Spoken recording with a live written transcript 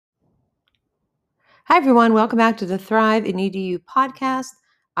Hi, everyone. Welcome back to the Thrive in EDU podcast.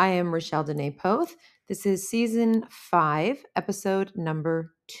 I am Rochelle Dene Poth. This is season 5, episode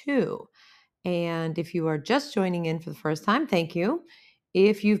number 2. And if you are just joining in for the first time, thank you.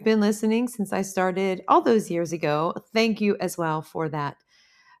 If you've been listening since I started all those years ago, thank you as well for that.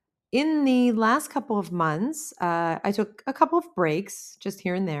 In the last couple of months, I took a couple of breaks just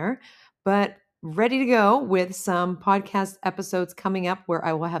here and there, but ready to go with some podcast episodes coming up where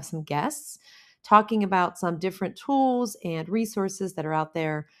I will have some guests talking about some different tools and resources that are out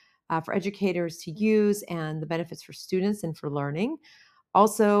there for educators to use and the benefits for students and for learning.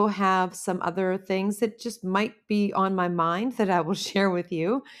 Also, have some other things that just might be on my mind that I will share with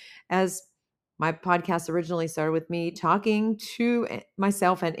you, as my podcast originally started with me talking to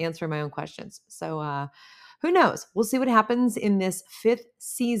myself and answering my own questions. So, who knows? We'll see what happens in this 5th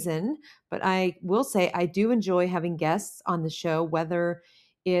season. But I will say I do enjoy having guests on the show, whether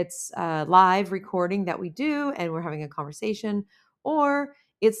it's a live recording that we do and we're having a conversation, or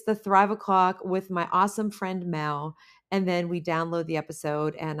it's the Thrive O'Clock with my awesome friend Mel, and then we download the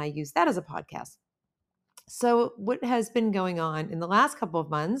episode and I use that as a podcast. So, what has been going on in the last couple of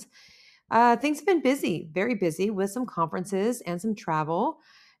months? Things have been busy, very busy with some conferences and some travel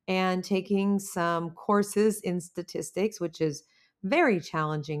and taking some courses in statistics, which is very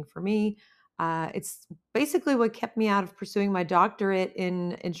challenging for me. It's basically what kept me out of pursuing my doctorate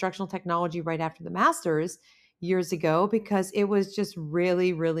in instructional technology right after the master's years ago because it was just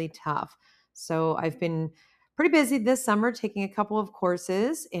really, really tough. So I've been pretty busy this summer taking a couple of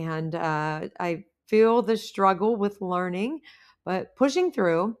courses, and I feel the struggle with learning, but pushing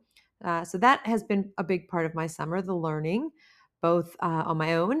through. So that has been a big part of my summer, the learning, both on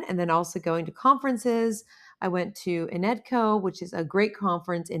my own and then also going to conferences. I went to INEDCO, which is a great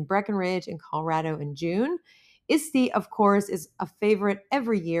conference in Breckenridge in Colorado in June. ISTE, of course, is a favorite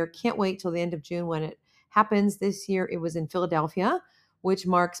every year. Can't wait till the end of June when it happens. This year it was in Philadelphia, which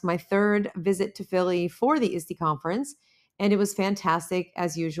marks my 3rd visit to Philly for the ISTE conference. And it was fantastic,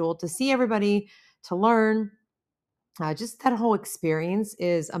 as usual, to see everybody, to learn. Just that whole experience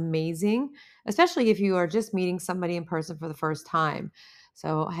is amazing, especially if you are just meeting somebody in person for the first time.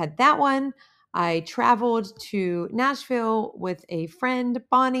 So I had that one. I traveled to Nashville with a friend,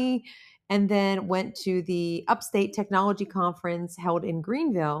 Bonnie, and then went to the Upstate Technology Conference held in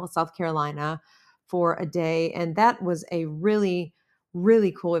Greenville, South Carolina, for a day. And that was a really,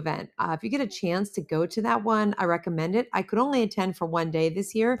 really cool event. If you get a chance to go to that one, I recommend it. I could only attend for one day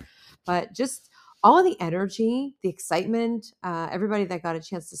this year, but just all of the energy, the excitement, everybody that got a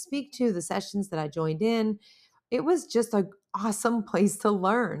chance to speak to, the sessions that I joined in, it was just an awesome place to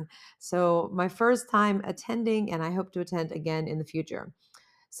learn. So, my first time attending, and I hope to attend again in the future.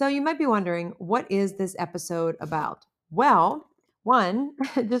 So, you might be wondering, what is this episode about? Well, one,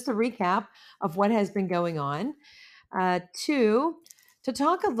 just a recap of what has been going on. Two, to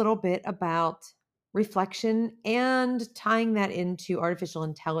talk a little bit about reflection and tying that into artificial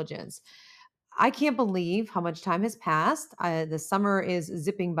intelligence. I can't believe how much time has passed. The summer is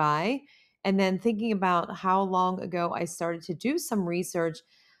zipping by. And then thinking about how long ago I started to do some research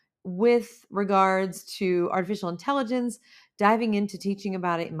with regards to artificial intelligence, diving into teaching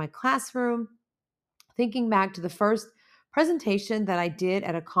about it in my classroom, thinking back to the first presentation that I did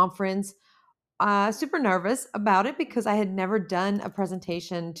at a conference. Super nervous about it because I had never done a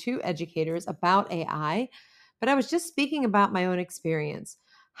presentation to educators about AI, but I was just speaking about my own experience,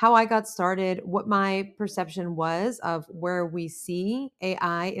 how I got started, what my perception was of where we see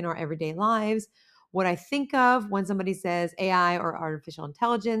AI in our everyday lives, what I think of when somebody says AI or artificial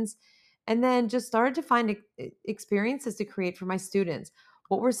intelligence, and then just started to find experiences to create for my students.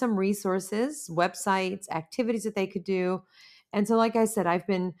 What were some resources, websites, activities that they could do? And so, like I said, I've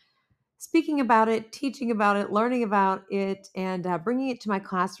been speaking about it, teaching about it, learning about it, and bringing it to my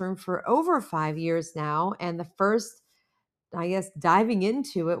classroom for over 5 years now. And the first, I guess, diving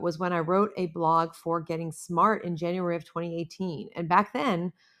into it was when I wrote a blog for Getting Smart in January of 2018. And back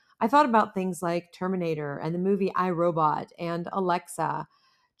then, I thought about things like Terminator and the movie I, Robot and Alexa,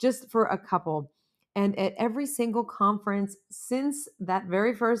 just for a couple. And at every single conference since that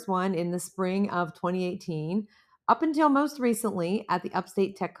very first one in the spring of 2018, up until most recently at the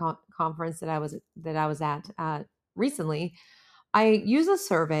Upstate Tech Conference that I was at recently, I use a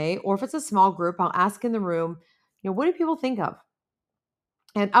survey, or if it's a small group, I'll ask in the room, what do people think of?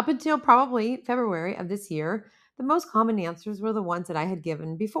 And up until probably February of this year, the most common answers were the ones that I had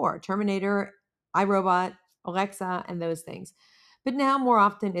given before: Terminator, iRobot, Alexa, and those things. But now more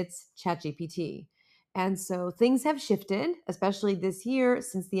often it's ChatGPT. And so things have shifted, especially this year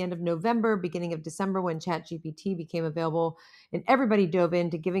since the end of November, beginning of December, when ChatGPT became available and everybody dove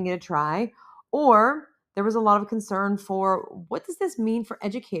into giving it a try. Or there was a lot of concern for what does this mean for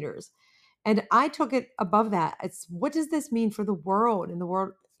educators? And I took it above that. It's what does this mean for the world and the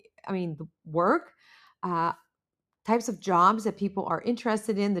world? I mean, the work, uh, types of jobs that people are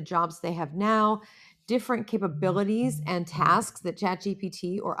interested in, the jobs they have now, different capabilities and tasks that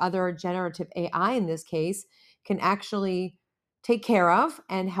ChatGPT or other generative AI in this case can actually take care of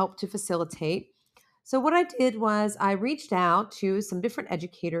and help to facilitate. So, what I did was I reached out to some different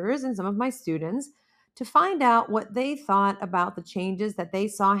educators and some of my students to find out what they thought about the changes that they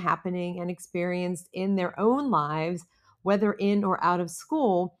saw happening and experienced in their own lives, whether in or out of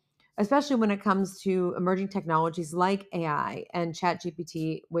school, especially when it comes to emerging technologies like AI and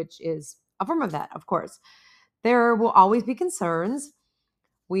ChatGPT, which is a form of that, of course. There will always be concerns.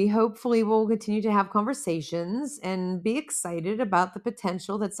 We hopefully will continue to have conversations and be excited about the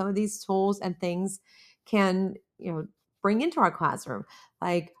potential that some of these tools and things can, bring into our classroom.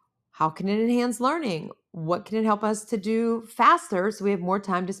 Like, how can it enhance learning? What can it help us to do faster so we have more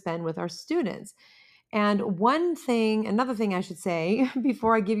time to spend with our students? And another thing I should say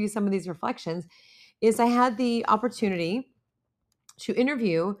before I give you some of these reflections is I had the opportunity to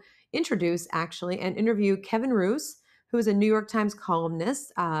introduce actually, and interview Kevin Roose, who is a New York Times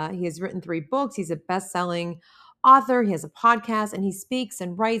columnist. He has written 3 books. He's a best-selling author. He has a podcast, and he speaks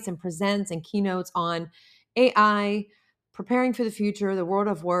and writes and presents and keynotes on AI, preparing for the future, the world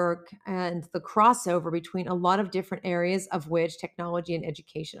of work, and the crossover between a lot of different areas, of which technology and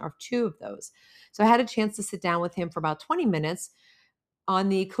education are 2 of those. So I had a chance to sit down with him for about 20 minutes on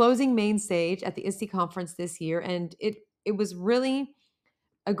the closing main stage at the ISTE conference this year, and it was really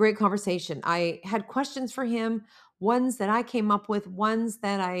a great conversation. I had questions for him, ones that I came up with, ones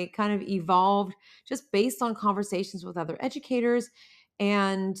that I kind of evolved just based on conversations with other educators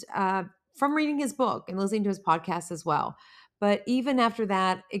and from reading his book and listening to his podcast as well. But even after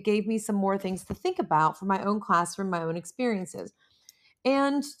that, it gave me some more things to think about for my own classroom, my own experiences,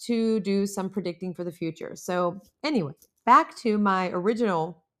 and to do some predicting for the future. So, anyway, back to my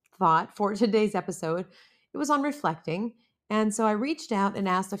original thought for today's episode. It was on reflecting. And so I reached out and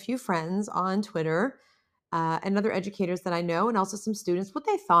asked a few friends on Twitter and other educators that I know, and also some students, what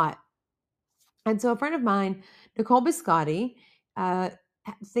they thought. And so a friend of mine, Nicole Biscotti, uh,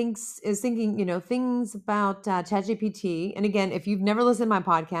 is thinking, things about ChatGPT. And again, if you've never listened to my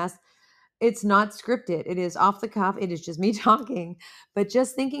podcast, it's not scripted. It is off the cuff. It is just me talking. But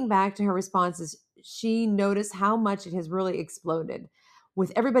just thinking back to her responses, she noticed how much it has really exploded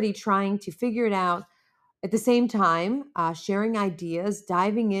with everybody trying to figure it out at the same time, sharing ideas,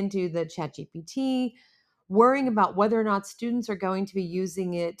 diving into the ChatGPT, worrying about whether or not students are going to be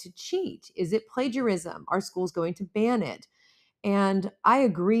using it to cheat. Is it plagiarism? Are schools going to ban it? And I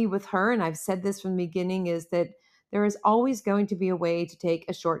agree with her, and I've said this from the beginning, is that there is always going to be a way to take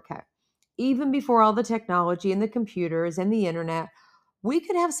a shortcut. Even before all the technology and the computers and the internet, we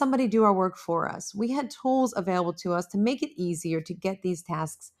could have somebody do our work for us. We had tools available to us to make it easier to get these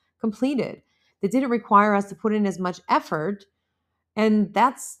tasks completed that didn't require us to put in as much effort, and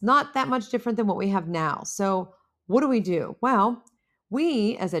that's not that much different than what we have now. So, what do we do? Well,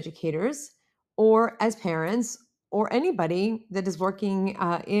 we as educators, or as parents, or anybody that is working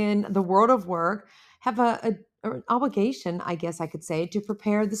in the world of work, have an obligation, I guess I could say, to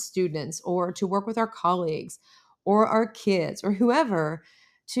prepare the students or to work with our colleagues or our kids or whoever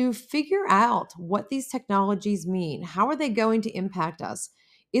to figure out what these technologies mean. How are they going to impact us?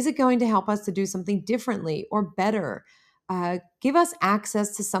 Is it going to help us to do something differently or better? Give us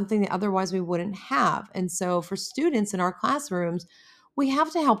access to something that otherwise we wouldn't have. And so, for students in our classrooms, we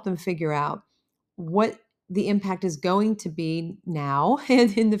have to help them figure out what the impact is going to be now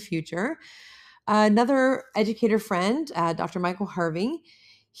and in the future. Another educator friend, Dr. Michael Harvey,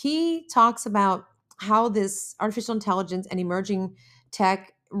 he talks about how this artificial intelligence and emerging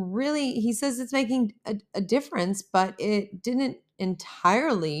tech really, he says it's making a difference, but it didn't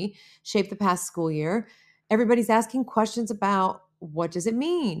entirely shape the past school year. Everybody's asking questions about what does it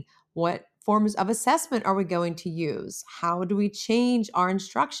mean? What forms of assessment are we going to use? How do we change our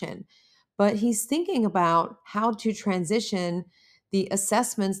instruction? But he's thinking about how to transition the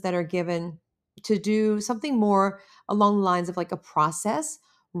assessments that are given to do something more along the lines of like a process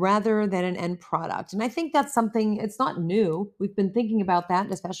rather than an end product. And I think that's something, it's not new. We've been thinking about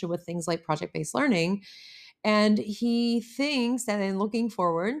that, especially with things like project based learning. And he thinks that in looking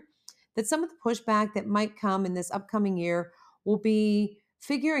forward, that some of the pushback that might come in this upcoming year will be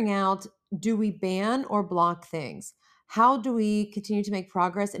figuring out, do we ban or block things? How do we continue to make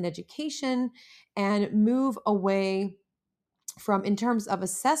progress in education and move away from, in terms of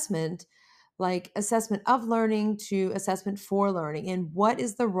assessment, like assessment of learning to assessment for learning, and what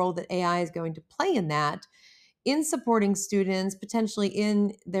is the role that AI is going to play in that in supporting students potentially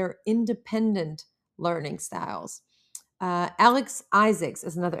in their independent learning styles. Alex Isaacs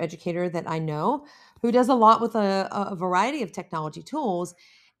is another educator that I know who does a lot with a variety of technology tools.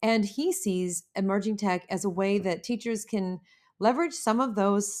 And he sees emerging tech as a way that teachers can leverage some of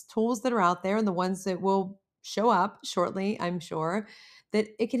those tools that are out there and the ones that will show up shortly, I'm sure, that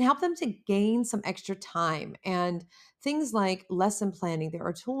it can help them to gain some extra time. And things like lesson planning, there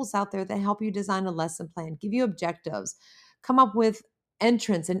are tools out there that help you design a lesson plan, give you objectives, come up with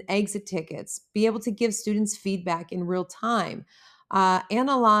entrance and exit tickets, be able to give students feedback in real time,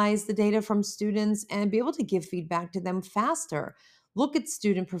 analyze the data from students and be able to give feedback to them faster, look at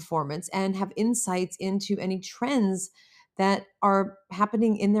student performance and have insights into any trends that are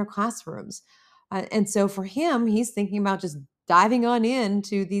happening in their classrooms. And so for him, he's thinking about just diving on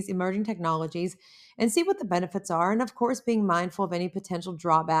into these emerging technologies and see what the benefits are. And of course, being mindful of any potential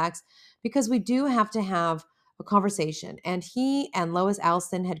drawbacks, because we do have to have a conversation. And he and Lois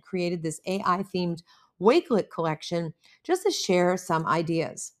Alston had created this AI themed Wakelet collection just to share some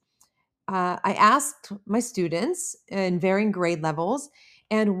ideas. I asked my students in varying grade levels,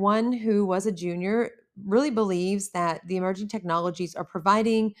 and one who was a junior really believes that the emerging technologies are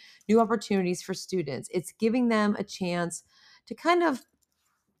providing new opportunities for students. It's giving them a chance to kind of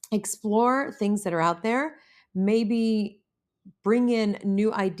explore things that are out there, maybe bring in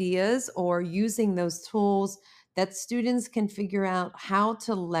new ideas or using those tools that students can figure out how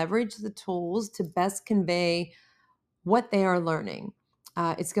to leverage the tools to best convey what they are learning.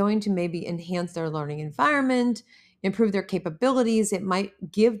 It's going to maybe enhance their learning environment, improve their capabilities. It might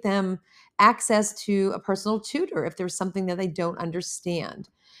give them access to a personal tutor if there's something that they don't understand.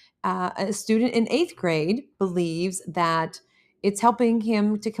 A student in eighth grade believes that it's helping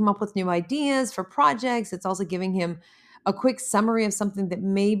him to come up with new ideas for projects. It's also giving him a quick summary of something that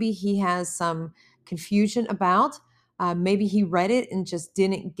maybe he has some confusion about. Maybe he read it and just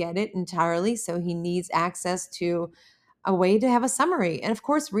didn't get it entirely. So he needs access to a way to have a summary. And of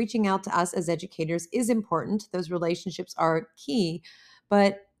course, reaching out to us as educators is important. Those relationships are key.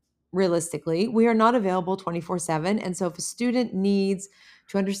 But realistically, we are not available 24/7. And so if a student needs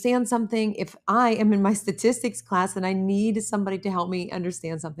to understand something, if I am in my statistics class and I need somebody to help me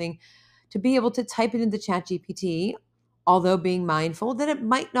understand something, to be able to type it into ChatGPT, although being mindful that it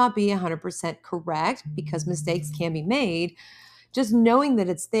might not be 100% correct because mistakes can be made, just knowing that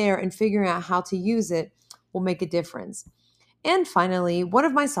it's there and figuring out how to use it will make a difference. And finally, one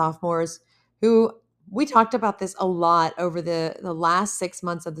of my sophomores who we talked about this a lot over the last 6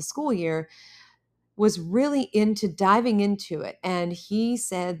 months of the school year was really into diving into it. And he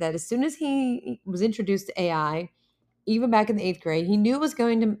said that as soon as he was introduced to AI, even back in the eighth grade, he knew it was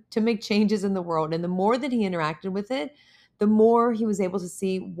going to make changes in the world. And the more that he interacted with it, the more he was able to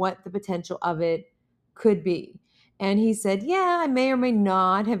see what the potential of it could be. And he said, yeah, I may or may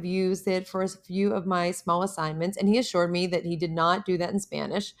not have used it for a few of my small assignments. And he assured me that he did not do that in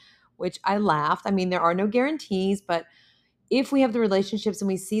Spanish, which I laughed. I mean, there are no guarantees, but if we have the relationships and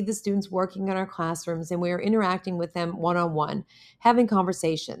we see the students working in our classrooms and we are interacting with them one on one, having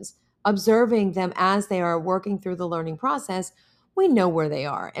conversations, observing them as they are working through the learning process, we know where they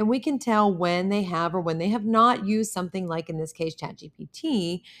are and we can tell when they have or when they have not used something like, in this case,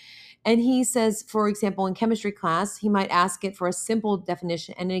 ChatGPT. And he says, for example, in chemistry class, he might ask it for a simple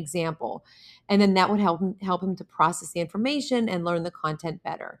definition and an example. And then that would help him to process the information and learn the content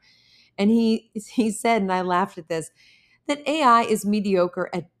better. And he said, and I laughed at this, that AI is mediocre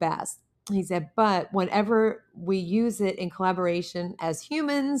at best. He said, but whenever we use it in collaboration as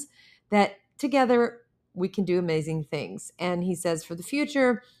humans, that together we can do amazing things. And he says, for the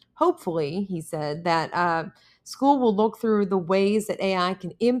future, hopefully, he said, that school will look through the ways that AI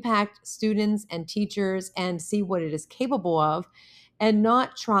can impact students and teachers and see what it is capable of and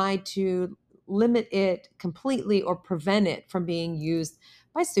not try to limit it completely or prevent it from being used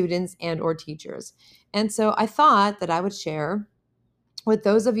by students and or teachers. And so I thought that I would share with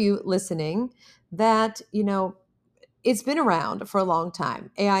those of you listening that, it's been around for a long time.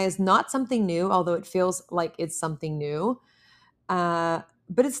 AI is not something new, although it feels like it's something new.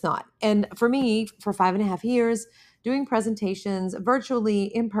 But it's not. And for me, for 5.5 years, doing presentations virtually,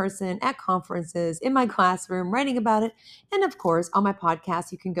 in person, at conferences, in my classroom, writing about it, and of course, on my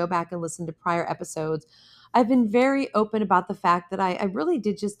podcast, you can go back and listen to prior episodes. I've been very open about the fact that I really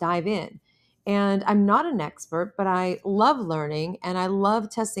did just dive in. And I'm not an expert, but I love learning and I love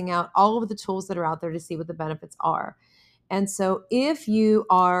testing out all of the tools that are out there to see what the benefits are. And so if you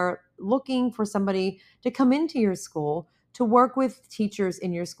are looking for somebody to come into your school to work with teachers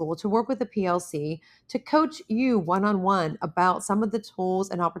in your school, to work with the PLC, to coach you one on one about some of the tools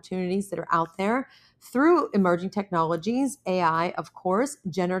and opportunities that are out there through emerging technologies, AI, of course,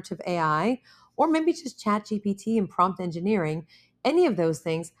 generative AI, or maybe just chat GPT and prompt engineering, any of those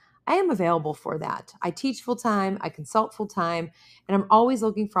things. I am available for that. I teach full time, I consult full time, and I'm always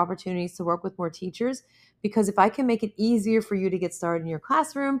looking for opportunities to work with more teachers because if I can make it easier for you to get started in your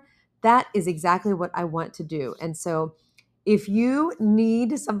classroom, that is exactly what I want to do. And so, if you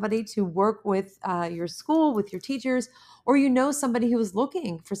need somebody to work with your school, with your teachers, or you know somebody who is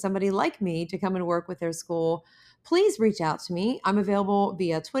looking for somebody like me to come and work with their school, please reach out to me. I'm available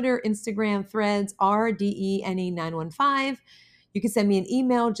via Twitter, Instagram, Threads, RDENE915. You can send me an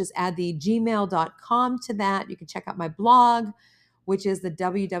email, just add the gmail.com to that. You can check out my blog, which is the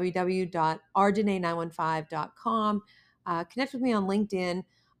www.rdene915.com. Connect with me on LinkedIn.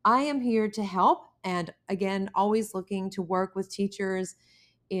 I am here to help. And again, always looking to work with teachers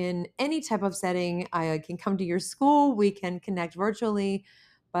in any type of setting. I can come to your school, we can connect virtually.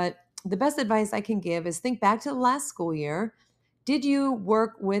 But the best advice I can give is think back to the last school year. Did you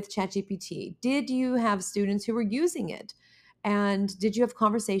work with ChatGPT? Did you have students who were using it? And did you have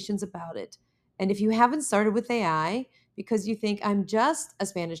conversations about it? And if you haven't started with AI because you think, I'm just a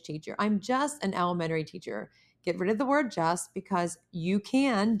Spanish teacher, I'm just an elementary teacher, get rid of the word just because you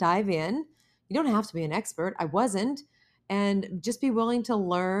can dive in. You don't have to be an expert. I wasn't. And just be willing to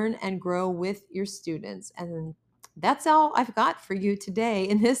learn and grow with your students. And that's all I've got for you today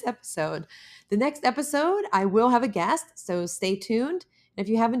in this episode. The next episode, I will have a guest, so stay tuned. And if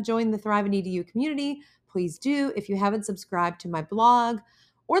you haven't joined the Thrive in EDU community, please do. If you haven't subscribed to my blog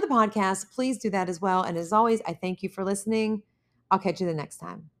or the podcast, please do that as well. And as always, I thank you for listening. I'll catch you the next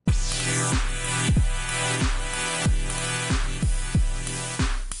time.